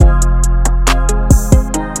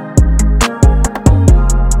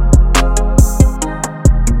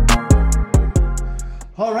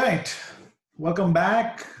Welcome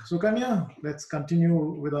back, Sukanya. Let's continue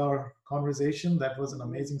with our conversation. That was an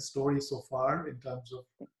amazing story so far in terms of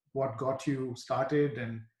what got you started,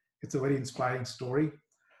 and it's a very inspiring story.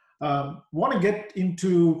 Want to get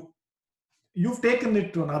into, you've taken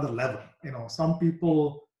it to another level. Some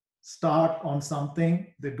people start on something,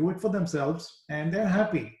 they do it for themselves, and they're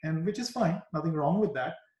happy, and which is fine, nothing wrong with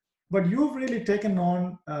that. But you've really taken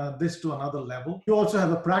on this to another level. You also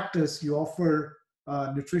have a practice. You offer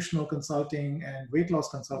nutritional consulting and weight loss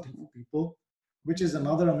consulting for people, which is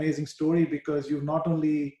another amazing story because you've not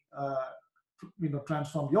only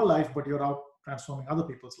transformed your life, but you're out transforming other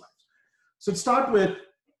people's lives. So to start with,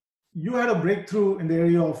 you had a breakthrough in the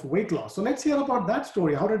area of weight loss. So let's hear about that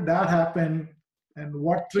story. How did that happen, and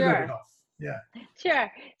what triggered it off? Yeah.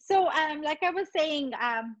 Sure. So, like I was saying,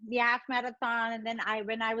 the half marathon, and then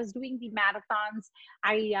when I was doing the marathons,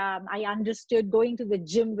 I understood going to the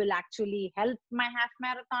gym will actually help my half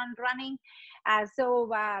marathon running.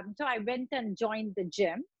 So I went and joined the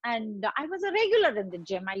gym, and I was a regular in the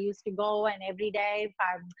gym. I used to go, and every day,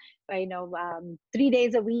 3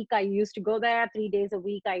 days a week, I used to go there. 3 days a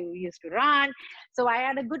week, I used to run. So I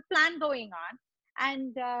had a good plan going on,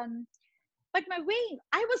 and but my weighing,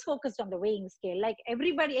 I was focused on the weighing scale. Like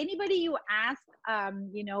anybody you ask,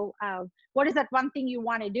 what is that one thing you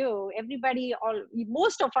want to do?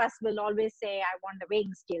 Most of us will always say, I want the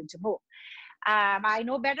weighing scale to move. I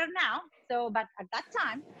know better now. But at that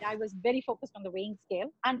time, I was very focused on the weighing scale,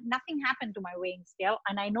 and nothing happened to my weighing scale.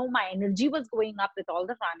 And I know my energy was going up with all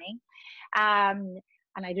the running,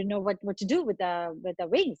 and I didn't know what to do with the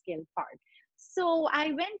weighing scale part. So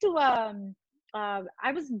I went to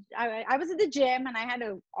I was at the gym, and I had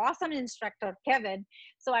an awesome instructor, Kevin.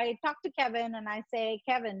 So I talked to Kevin, and I say,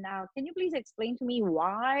 Kevin, can you please explain to me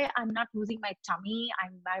why I'm not losing my tummy?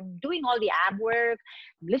 I'm doing all the ab work,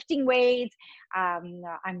 lifting weights,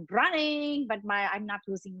 I'm running, but I'm not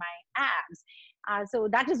losing my abs. So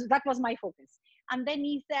that was my focus. And then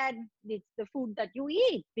he said, it's the food that you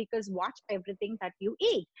eat, because watch everything that you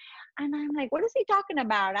eat. And I'm like, what is he talking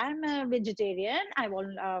about? I'm a vegetarian. I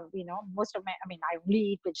will, I only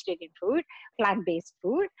eat vegetarian food, plant-based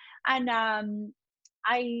food. And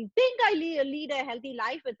I think I lead a healthy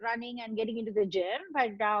life with running and getting into the gym, but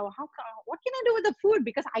what can I do with the food?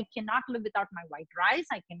 Because I cannot live without my white rice.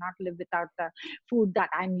 I cannot live without the food that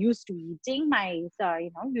I'm used to eating, my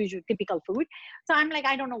usual typical food. So I'm like,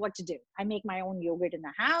 I don't know what to do. I make my own yogurt in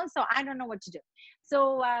the house, so I don't know what to do.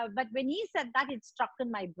 So, but when he said that, it struck in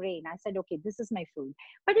my brain. I said, okay, this is my food.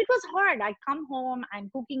 But it was hard. I come home, I'm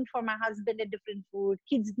cooking for my husband a different food.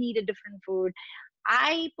 Kids need a different food.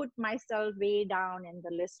 I put myself way down in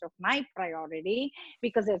the list of my priority,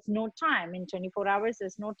 because there's no time in 24 hours.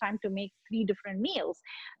 There's no time to make 3 different meals.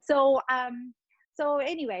 So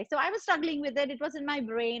anyway, so I was struggling with it. It was in my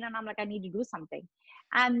brain, and I'm like, I need to do something.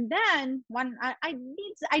 And then I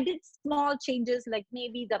did small changes, like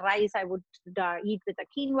maybe the rice I would eat with the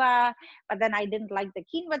quinoa, but then I didn't like the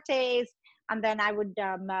quinoa taste. And then I would,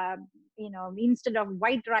 instead of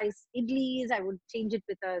white rice idlis, I would change it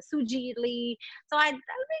with a suji idli. So I'll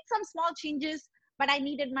make some small changes, but I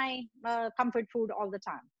needed my comfort food all the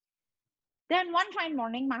time. Then one fine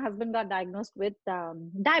morning, my husband got diagnosed with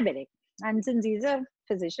diabetic. And since he's a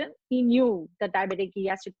physician, he knew that diabetic, he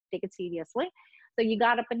has to take it seriously. So he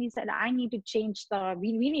got up and he said, I need to change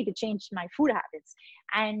we need to change my food habits.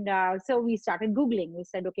 And so we started Googling. We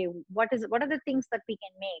said, okay, what are the things that we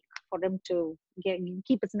can make for him to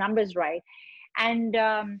keep his numbers right? And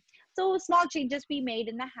so small changes we made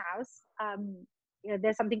in the house.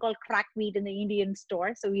 There's something called cracked wheat in the Indian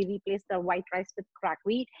store. So we replaced the white rice with cracked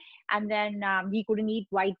wheat. And then he couldn't eat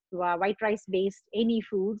white rice based any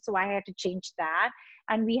food. So I had to change that.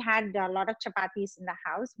 And we had a lot of chapatis in the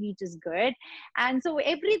house. Wheat is good. And so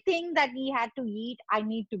everything that he had to eat, I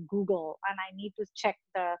need to Google, and I need to check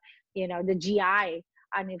the GI,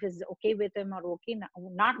 and if it's okay with him or okay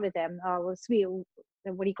not with him. Sweet,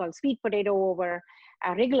 what do you call, sweet potato over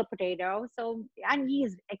regular potato. So, and he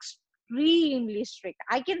is extremely strict.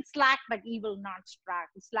 I can slack, but he will not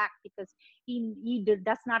slack because he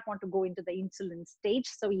does not want to go into the insulin stage.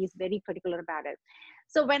 So he is very particular about it.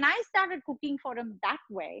 So when I started cooking for him that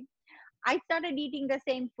way, I started eating the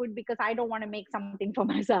same food because I don't want to make something for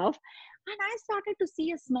myself. And I started to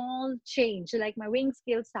see a small change, like my weighing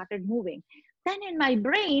scale started moving. Then in my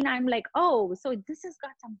brain, I'm like, oh, so this has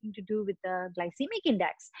got something to do with the glycemic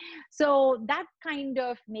index. So that kind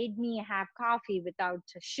of made me have coffee without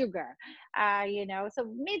sugar,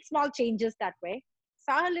 so made small changes that way.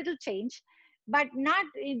 Saw a little change, but not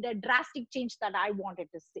in the drastic change that I wanted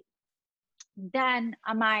to see. Then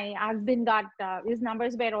my husband got, his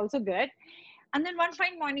numbers were also good. And then one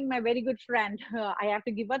fine morning, my very good friend, I have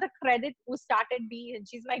to give her the credit, who started me, and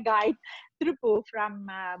she's my guide, Tripu from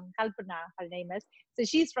Kalpana, her name is. So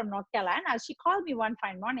she's from North Carolina. She called me one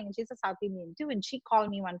fine morning, and she's a South Indian too. And she called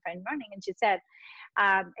me one fine morning, and she said,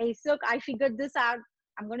 hey, Suk, I figured this out.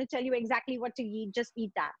 I'm going to tell you exactly what to eat. Just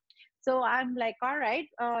eat that. So I'm like, all right,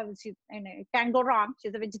 she, it can't go wrong.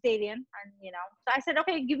 She's a vegetarian, and So I said,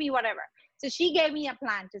 okay, give me whatever. So she gave me a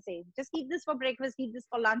plan to say, just eat this for breakfast, eat this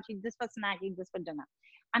for lunch, eat this for snack, eat this for dinner.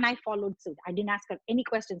 And I followed suit. I didn't ask her any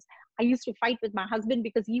questions. I used to fight with my husband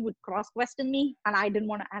because he would cross-question me, and I didn't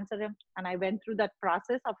want to answer him. And I went through that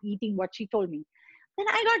process of eating what she told me. Then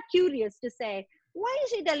I got curious to say, why is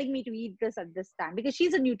she telling me to eat this at this time? Because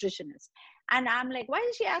she's a nutritionist. And I'm like, why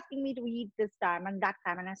is she asking me to eat this time and that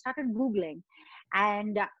time? And I started Googling.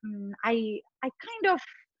 And I kind of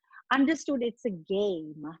understood it's a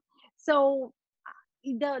game. So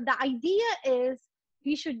the idea is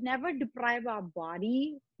we should never deprive our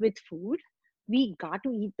body with food. We got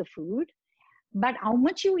to eat the food. But how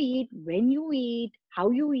much you eat, when you eat, how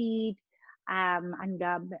you eat,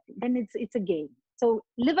 then it's a game. So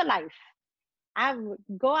live a life.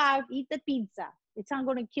 Go out, eat the pizza. It's not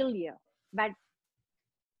going to kill you, but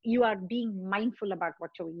you are being mindful about what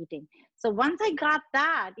you're eating. So once I got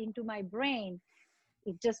that into my brain,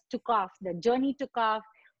 it just took off. The journey took off.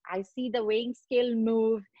 I see the weighing scale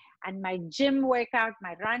move, and my gym workout,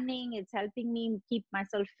 my running, it's helping me keep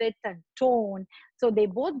myself fit and toned. So they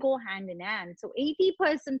both go hand in hand. So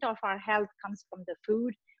 80% of our health comes from the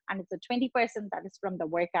food, and it's a 20% that is from the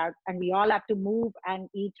workout, and we all have to move and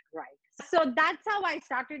eat right. So that's how I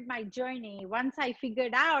started my journey. Once I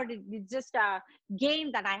figured out it's just a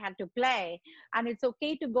game that I had to play, and it's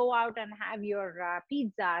okay to go out and have your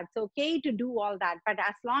pizza. It's okay to do all that. But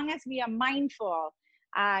as long as we are mindful,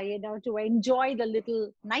 to enjoy the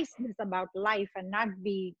little niceness about life and not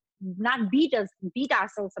beat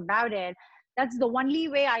ourselves about it. That's the only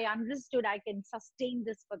way I understood I can sustain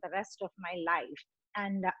this for the rest of my life.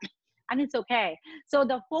 And it's okay. So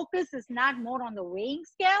the focus is not more on the weighing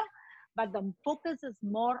scale, but the focus is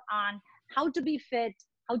more on how to be fit,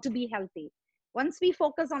 how to be healthy. Once we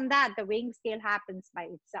focus on that, the weighing scale happens by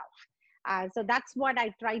itself. So that's what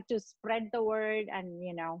I try to spread the word, and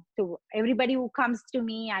to everybody who comes to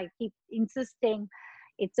me, I keep insisting,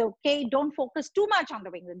 it's okay. Don't focus too much on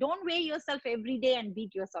the weighing. Don't weigh yourself every day and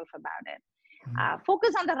beat yourself about it.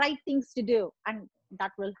 Focus on the right things to do, and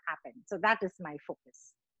that will happen. So that is my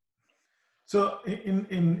focus. So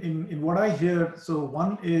in what I hear, so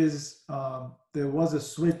one is there was a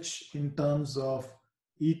switch in terms of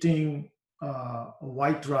eating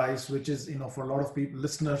white rice, which is, for a lot of people,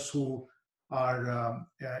 listeners who are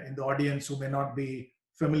in the audience who may not be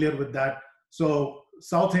familiar with that. So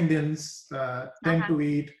South Indians tend to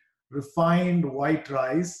eat refined white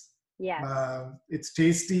rice. Yes. It's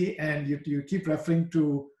tasty, and you keep referring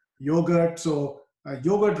to yogurt. So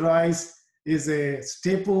yogurt rice is a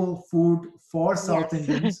staple food for South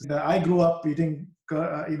Indians. I grew up eating,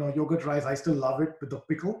 yogurt rice. I still love it with the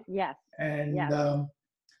pickle. Yes. And yes.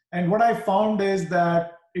 And what I found is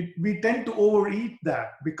that we tend to overeat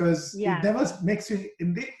that because it never makes you.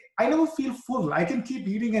 I never feel full. I can keep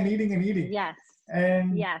eating and eating and eating. Yes.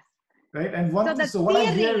 And yes. Right. And what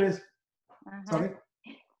I hear is, sorry.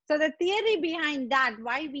 So the theory behind that,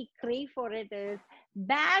 why we crave for it, is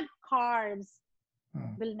bad carbs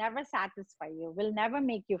will never satisfy you, will never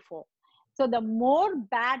make you full. So the more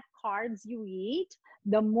bad carbs you eat,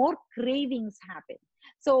 the more cravings happen.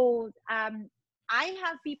 So I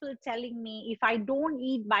have people telling me, if I don't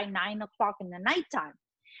eat by 9 o'clock in the nighttime,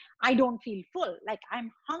 I don't feel full, like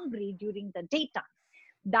I'm hungry during the daytime.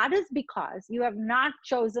 That is because you have not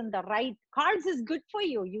chosen the right. Carbs is good for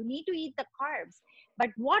you. You need to eat the carbs. But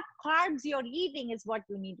what carbs you're eating is what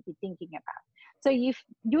you need to be thinking about. So if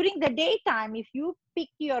during the daytime, if you pick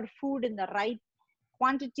your food in the right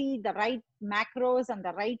quantity, the right macros and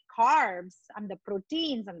the right carbs and the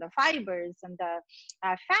proteins and the fibers and the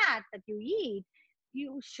fat that you eat,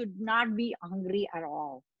 you should not be hungry at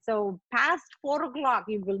all. So past 4 o'clock,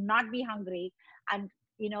 you will not be hungry. And,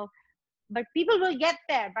 but people will get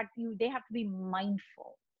there, but they have to be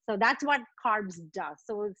mindful. So that's what carbs does.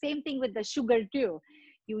 So same thing with the sugar too.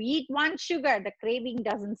 You eat one sugar, the craving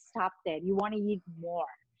doesn't stop there. You want to eat more.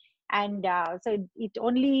 And so you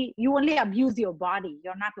only abuse your body.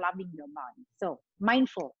 You're not loving your body. So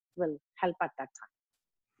mindful will help at that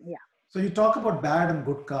time. Yeah. So you talk about bad and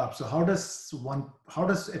good carbs. So how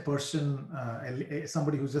does a person,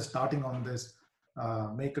 somebody who's just starting on this,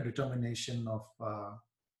 make a determination of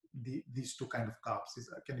these two kind of carbs?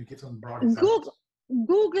 Can you give some broad examples?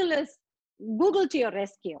 Google is Google to your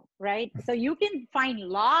rescue, right? So you can find a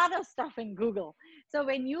lot of stuff in Google. So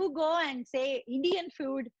when you go and say Indian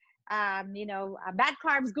food, bad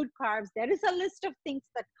carbs, good carbs, there is a list of things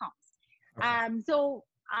that comes. Okay.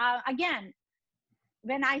 Again,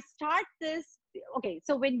 when I start this, okay,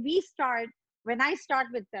 so when I start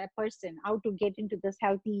with a person how to get into this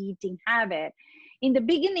healthy eating habit, in the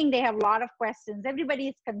beginning they have a lot of questions. Everybody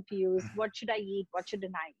is confused. What should I eat? What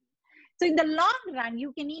shouldn't I eat? So in the long run,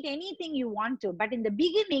 you can eat anything you want to, but in the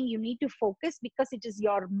beginning, you need to focus because it is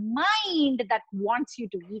your mind that wants you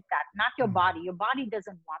to eat that, not your body. Your body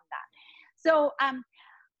doesn't want that. So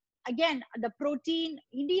again, the protein,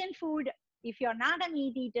 Indian food, if you're not a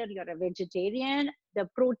meat eater, you're a vegetarian, the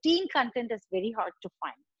protein content is very hard to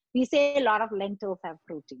find. We say a lot of lentils have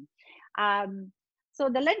protein. So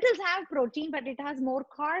the lentils have protein, but it has more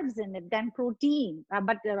carbs in it than protein,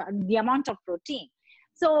 but the amount of protein.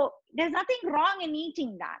 So there's nothing wrong in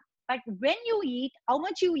eating that. But when you eat, how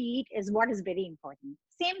much you eat is what is very important.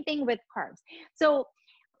 Same thing with carbs. So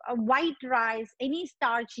white rice, any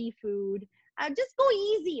starchy food, just go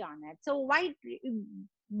easy on it. So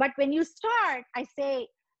but when you start, I say,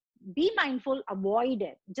 be mindful, avoid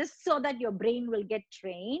it, just so that your brain will get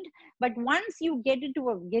trained. But once you get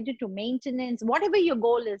into maintenance, whatever your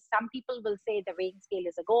goal is, some people will say the weighing scale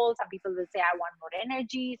is a goal. Some people will say, I want more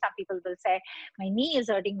energy. Some people will say, my knee is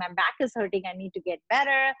hurting, my back is hurting, I need to get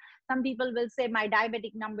better. Some people will say, my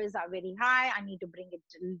diabetic numbers are very high, I need to bring it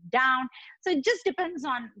down. So it just depends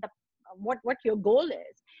on what your goal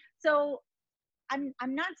is. So I'm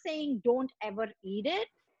not saying don't ever eat it,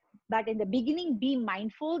 but in the beginning, be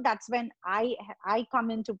mindful. That's when I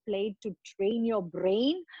come into play to train your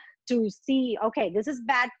brain to see, okay, this is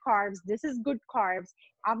bad carbs, this is good carbs.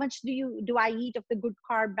 How much do I eat of the good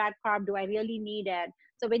carb, bad carb? Do I really need it?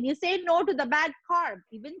 So when you say no to the bad carb,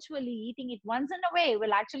 eventually eating it once in a way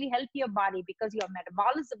will actually help your body, because your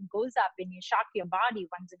metabolism goes up when you shock your body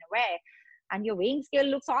once in a way, and your weighing scale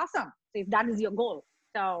looks awesome. So if that is your goal.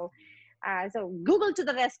 So Google to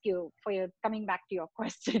the rescue for your, coming back to your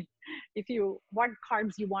question. If you what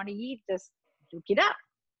carbs you want to eat, just look it up.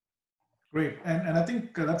 Great. And I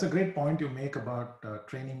think that's a great point you make about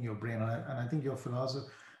training your brain. And I think your philosophy,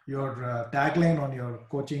 your tagline on your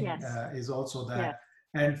coaching is also that. Yes.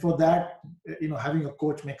 And for that, having a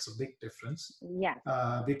coach makes a big difference. Yes.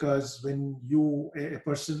 Because when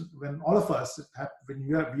when all of us, when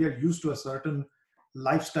we are used to a certain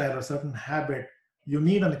lifestyle or a certain habit, you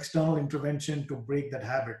need an external intervention to break that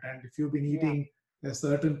habit. And if you've been eating a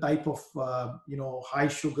certain type of, high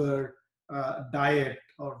sugar diet,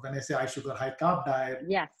 or when I say high sugar, high carb diet,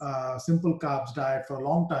 simple carbs diet for a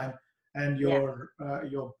long time, and your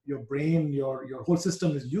brain, your whole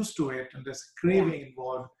system is used to it, and there's craving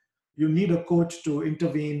involved, you need a coach to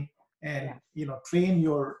intervene and train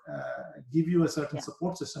give you a certain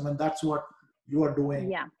support system, and that's what you are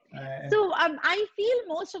doing. So I feel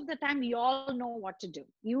most of the time you all know what to do.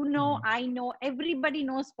 I know, everybody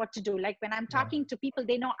knows what to do. Like when I'm talking to people,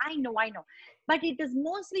 they know, I know. But it is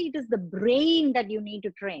the brain that you need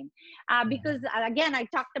to train. Because again, I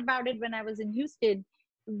talked about it when I was in Houston.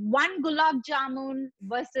 1 gulab jamun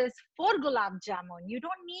versus 4 gulab jamun. You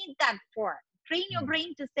don't need that 4. Train your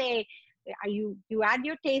brain to say, you add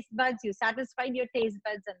your taste buds, you satisfied your taste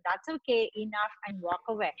buds, and that's okay, enough, and walk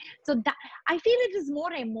away. So that, I feel it is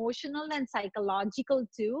more emotional and psychological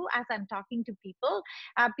too, as I'm talking to people.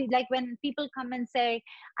 Like when people come and say,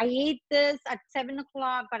 I ate this at 7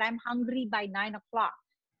 o'clock, but I'm hungry by 9 o'clock.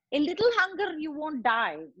 A little hunger, you won't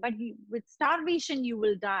die, but with starvation, you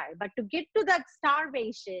will die. But to get to that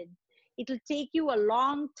starvation, it'll take you a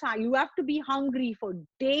long time. You have to be hungry for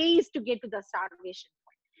days to get to the starvation.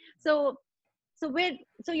 So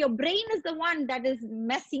your brain is the one that is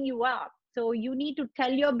messing you up. So you need to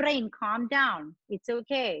tell your brain, calm down. It's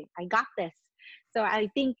okay. I got this. So I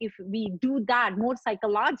think if we do that, more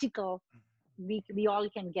psychological, we all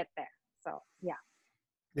can get there. So, yeah.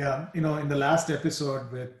 Yeah. In the last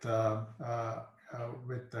episode with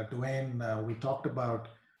Dwayne, we talked about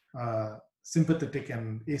sympathetic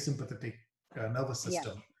and asympathetic nervous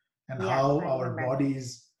system, and how our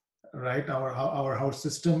bodies, right, our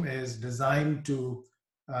system is designed to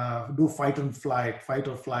do fight or flight,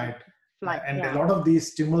 and a lot of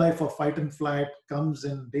these stimuli for fight and flight comes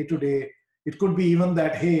in day to day. It could be even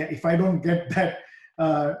that, hey, if I don't get that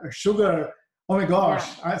sugar, oh my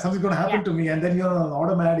gosh, something's going to happen to me, and then you're on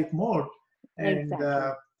automatic mode, and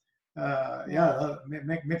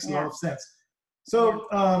makes a lot of sense. So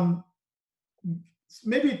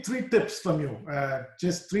maybe 3 tips from you,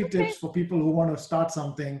 just 3 tips for people who want to start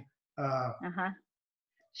something.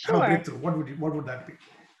 Sure. Breakthrough. What would that be?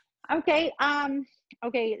 Okay.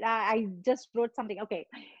 Okay. I just wrote something. Okay.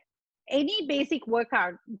 Any basic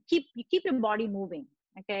workout, keep your body moving.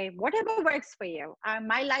 Okay. Whatever works for you.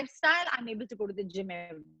 My lifestyle, I'm able to go to the gym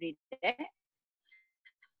every day.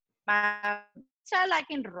 Lifestyle, I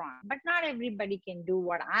can run, but not everybody can do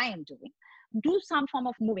what I am doing. Do some form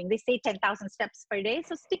of moving. They say 10,000 steps per day.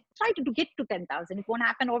 So try to get to 10,000. It won't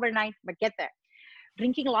happen overnight, but get there.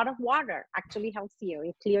 Drinking a lot of water actually helps you.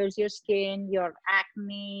 It clears your skin, your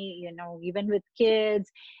acne, even with kids,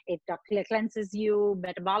 it cleanses you,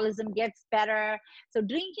 metabolism gets better. So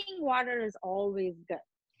drinking water is always good.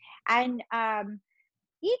 And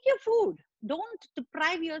eat your food. Don't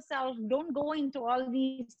deprive yourself. Don't go into all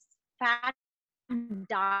these fat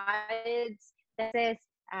diets that says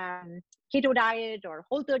keto diet or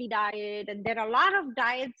Whole30 diet. And there are a lot of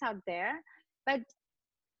diets out there, but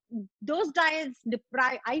those diets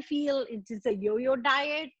deprive. I feel it is a yo-yo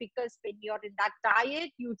diet, because when you're in that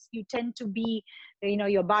diet, you tend to be,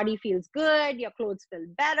 your body feels good, your clothes feel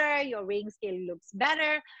better, your weighing scale looks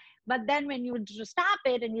better. But then when you stop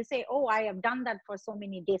it and you say, oh, I have done that for so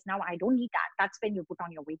many days, now I don't need that, that's when you put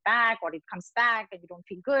on your weight back, or it comes back and you don't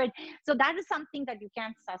feel good. So that is something that you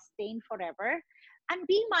can't sustain forever. And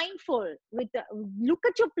be mindful look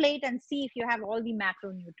at your plate and see if you have all the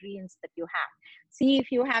macronutrients that you have. See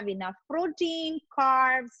if you have enough protein,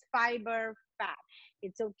 carbs, fiber, fat.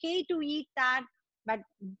 It's okay to eat that, but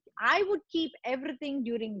I would keep everything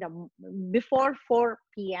before 4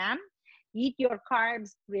 p.m. Eat your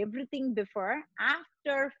carbs, everything before.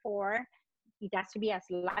 After 4, it has to be as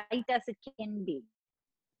light as it can be.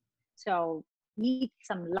 So eat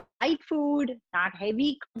some light food, not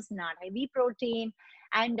heavy carbs, not heavy protein,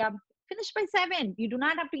 and finish by 7. You do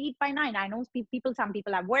not have to eat by 9. I know some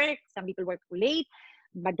people have work, some people work late,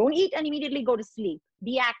 but don't eat and immediately go to sleep.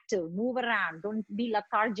 Be active, move around, don't be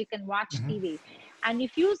lethargic and watch TV. And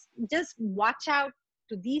if you just watch out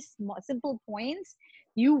to these simple points,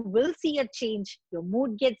 you will see a change. Your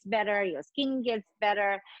mood gets better, your skin gets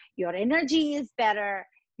better, your energy is better,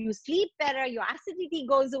 you sleep better, your acidity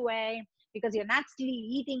goes away, because you're not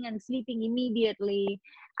eating and sleeping immediately.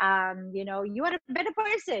 You are a better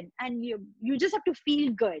person, and you just have to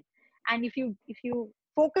feel good. And if you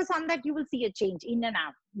focus on that, you will see a change in and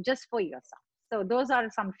out just for yourself. So those are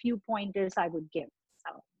some few pointers I would give.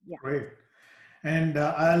 So yeah. Great. And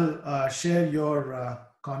I'll share your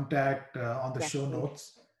contact on the show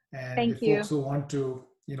notes. And Thank if you. folks who want to,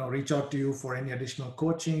 reach out to you for any additional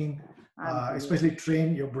coaching, especially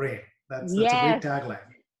train your brain. That's a great tagline.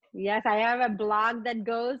 Yes, I have a blog that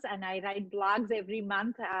goes, and I write blogs every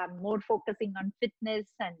month, more focusing on fitness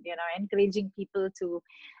and, encouraging people to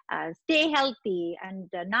stay healthy and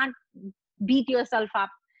not beat yourself up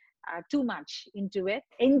too much into it.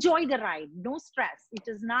 Enjoy the ride, no stress. It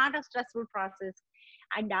is not a stressful process.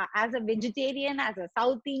 And as a vegetarian, as a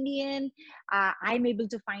South Indian, I'm able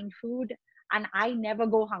to find food, and I never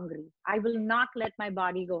go hungry. I will not let my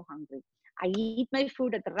body go hungry. I eat my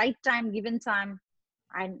food at the right time, given time,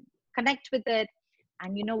 and connect with it.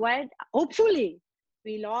 And you know what? Hopefully,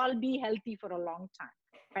 we'll all be healthy for a long time.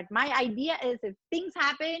 But my idea is, if things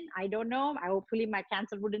happen, I don't know. Hopefully, my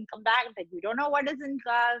cancer wouldn't come back. But you don't know what is in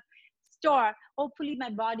store. Hopefully, my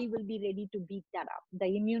body will be ready to beat that up. The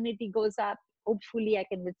immunity goes up. Hopefully, I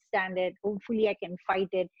can withstand it. Hopefully, I can fight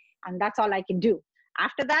it. And that's all I can do.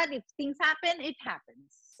 After that, if things happen, it happens.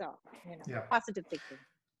 So, positive thinking.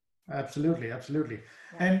 Absolutely, absolutely.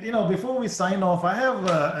 Yeah. And before we sign off, I have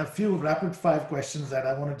a few rapid fire questions that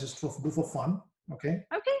I want to just do for fun. Okay.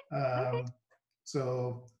 Okay.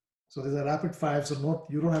 So there's a rapid fire. So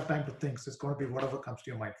you don't have time to think. So it's going to be whatever comes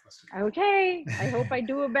to your mind first. Okay. I hope I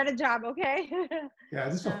do a better job. Okay. Yeah,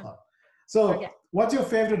 just for fun. So, what's your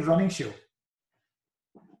favorite running shoe?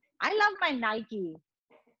 I love my Nike.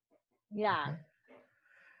 Yeah. Okay.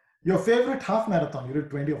 Your favorite half marathon? You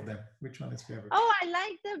did 20 of them. Which one is favorite? Oh, I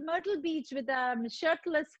like the Myrtle Beach with the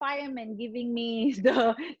shirtless fireman giving me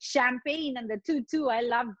the champagne and the tutu. I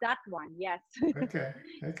love that one. Yes. Okay.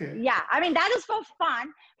 Yeah. I mean, that is for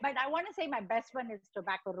fun. But I want to say my best one is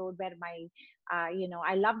Tobacco Road, where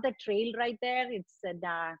I love the trail right there. It's,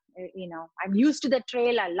 I'm used to the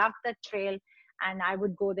trail. I love the trail. And I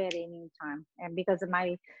would go there anytime. And because of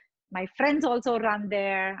my friends also run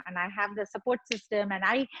there, and I have the support system, and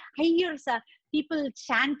I hear people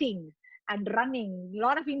chanting and running. A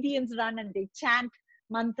lot of Indians run and they chant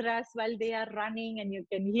mantras while they are running, and you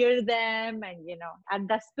can hear them, and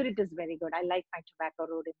the spirit is very good. I like my Tobacco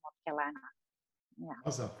Road in North Carolina. Yeah.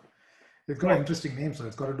 Awesome. It's got an interesting name, so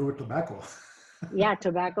it's got to do with tobacco. Yeah,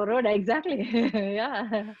 Tobacco Road, exactly.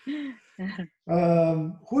 Yeah.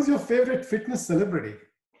 Who's your favorite fitness celebrity?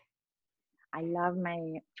 I love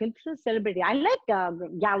my filter celebrity. I like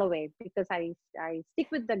Galloway because I stick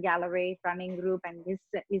with the Galloway running group, and his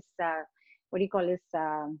what do you call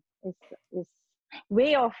his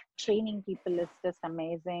way of training people is just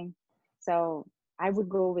amazing. So I would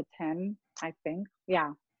go with him. I think,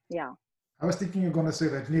 yeah, yeah. I was thinking you're going to say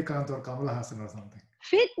Rajnikant or Kamal Hassan or something.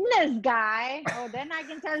 Fitness guy. Oh, then I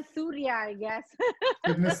can tell Surya, I guess.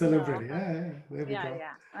 Fitness celebrity. No. Yeah, yeah. There we go.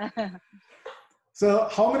 Yeah. So,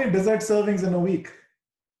 how many dessert servings in a week?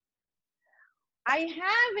 I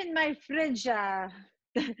have in my fridge,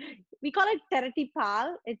 we call it Terati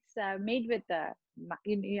Pal. It's made with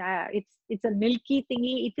it's a milky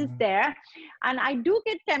thingy. It is there. And I do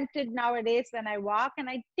get tempted nowadays when I walk, and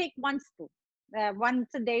I take one spoon. Once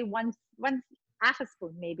a day, once half a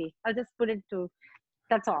spoon maybe. I'll just put it to,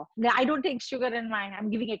 that's all. I don't take sugar in mine. I'm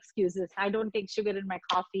giving excuses. I don't take sugar in my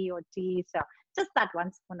coffee or tea. So just that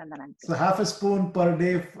one spoon, and then I'm good. So half a spoon per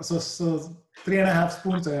day. So 3.5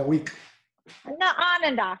 spoons a week. No, on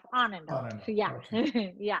and off. Yeah.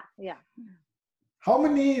 Okay. Yeah. How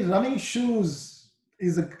many running shoes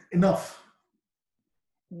is enough?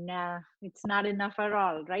 No, it's not enough at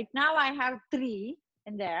all. Right now I have 3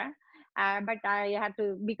 in there. But I had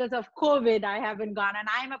to, because of COVID, I haven't gone. And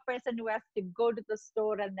I'm a person who has to go to the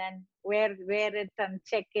store and then wear it and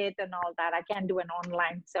check it and all that. I can't do an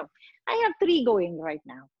online. So I have 3 going right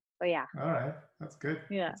now. So yeah. All right. That's good.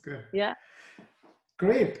 Yeah. That's good. Yeah.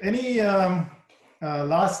 Great. Any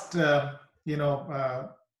last,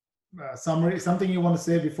 summary, something you want to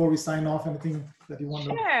say before we sign off? Anything that you want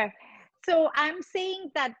to? Sure. So I'm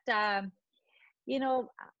saying that,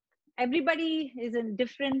 everybody is in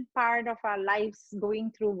different part of our lives going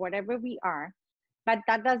through whatever we are, but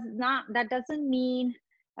that doesn't mean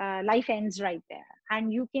life ends right there.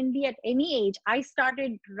 And you can be at any age. I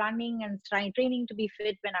started running and training to be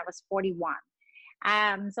fit when I was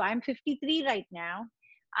 41. So I'm 53 right now.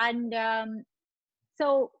 And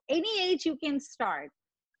so any age you can start.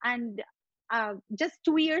 And just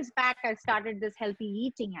 2 years back, I started this healthy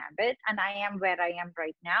eating habit, and I am where I am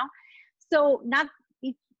right now. So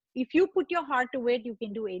if you put your heart to it, you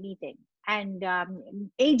can do anything. And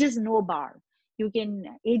age is no bar.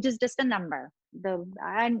 Age is just a number.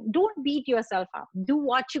 And don't beat yourself up. Do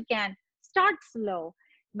what you can. Start slow,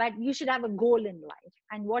 but you should have a goal in life.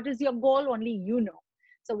 And what is your goal? Only you know.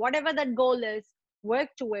 So whatever that goal is, work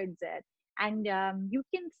towards it. And you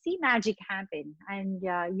can see magic happen. And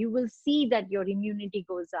you will see that your immunity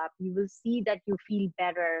goes up. You will see that you feel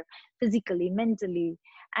better physically, mentally.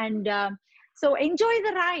 And so enjoy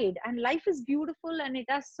the ride. And life is beautiful, and it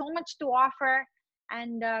has so much to offer.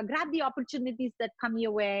 And grab the opportunities that come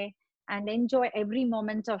your way and enjoy every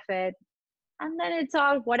moment of it. And then it's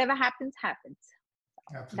all, whatever happens, happens.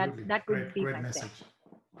 Absolutely. That would be great my message.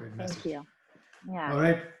 thing. Great message. Thank you. Yeah. All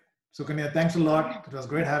right. Sukanya, thanks a lot. It was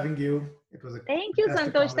great having you. It was a Thank you,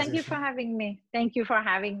 Santosh. Thank you for having me. Thank you for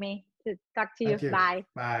having me. Talk to you. Thank you. Bye.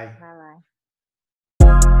 Bye. Bye-bye.